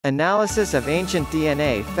Analysis of ancient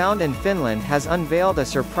DNA found in Finland has unveiled a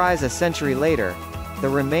surprise a century later. The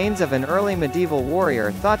remains of an early medieval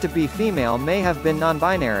warrior thought to be female may have been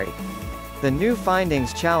non-binary. The new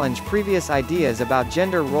findings challenge previous ideas about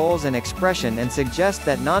gender roles and expression and suggest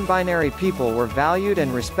that non-binary people were valued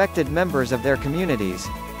and respected members of their communities.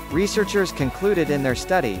 Researchers concluded in their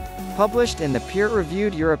study, published in the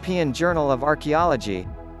peer-reviewed European Journal of Archaeology,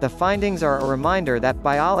 the findings are a reminder that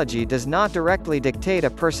biology does not directly dictate a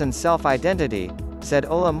person's self-identity, said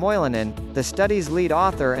Ulla Moilanen, the study's lead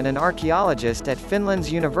author and an archaeologist at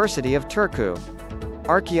Finland's University of Turku.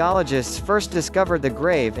 Archaeologists first discovered the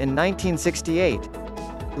grave in 1968.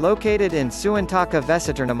 Located in Suontaka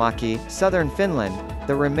Vesitorninmäki, southern Finland,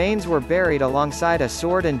 the remains were buried alongside a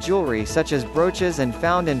sword and jewelry such as brooches and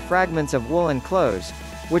found in fragments of woolen clothes,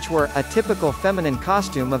 which were a typical feminine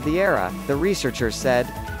costume of the era, the researchers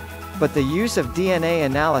said. But the use of DNA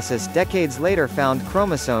analysis decades later found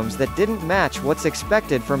chromosomes that didn't match what's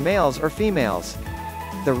expected for males or females.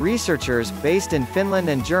 The researchers, based in Finland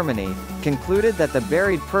and Germany, concluded that the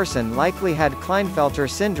buried person likely had Klinefelter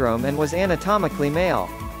syndrome and was anatomically male.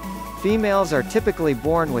 Females are typically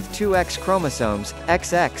born with two X chromosomes,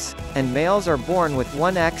 XX, and males are born with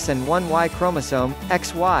one X and one Y chromosome,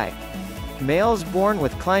 XY. Males born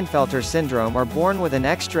with Klinefelter syndrome are born with an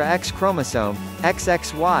extra X chromosome,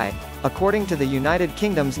 XXY, according to the United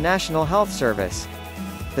Kingdom's National Health Service.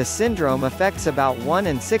 The syndrome affects about 1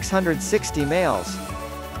 in 660 males.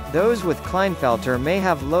 Those with Klinefelter may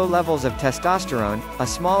have low levels of testosterone, a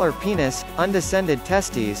smaller penis, undescended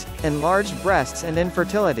testes, enlarged breasts and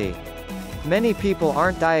infertility. Many people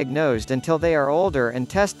aren't diagnosed until they are older and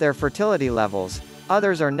test their fertility levels,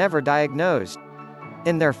 others are never diagnosed.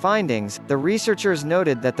 In their findings, the researchers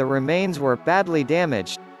noted that the remains were badly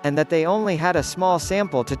damaged, and that they only had a small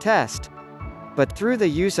sample to test. But through the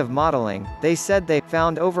use of modeling, they said they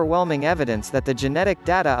found overwhelming evidence that the genetic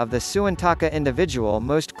data of the Suontaka individual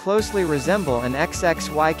most closely resemble an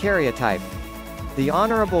XXY karyotype. The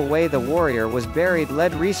honorable way the warrior was buried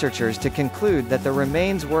led researchers to conclude that the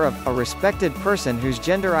remains were of a respected person whose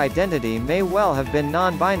gender identity may well have been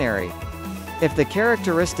non-binary. If the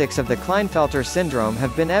characteristics of the Klinefelter syndrome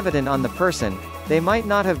have been evident on the person, they might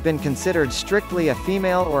not have been considered strictly a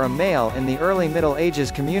female or a male in the early Middle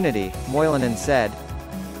Ages community, Moilanen said.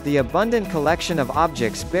 The abundant collection of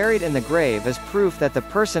objects buried in the grave is proof that the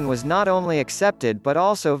person was not only accepted but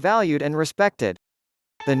also valued and respected.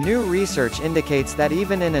 The new research indicates that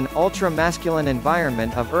even in an ultra-masculine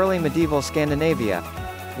environment of early medieval Scandinavia,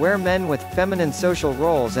 where men with feminine social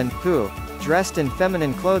roles and who, dressed in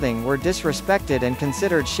feminine clothing were disrespected and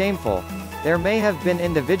considered shameful, there may have been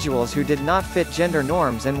individuals who did not fit gender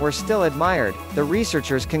norms and were still admired, the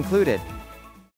researchers concluded.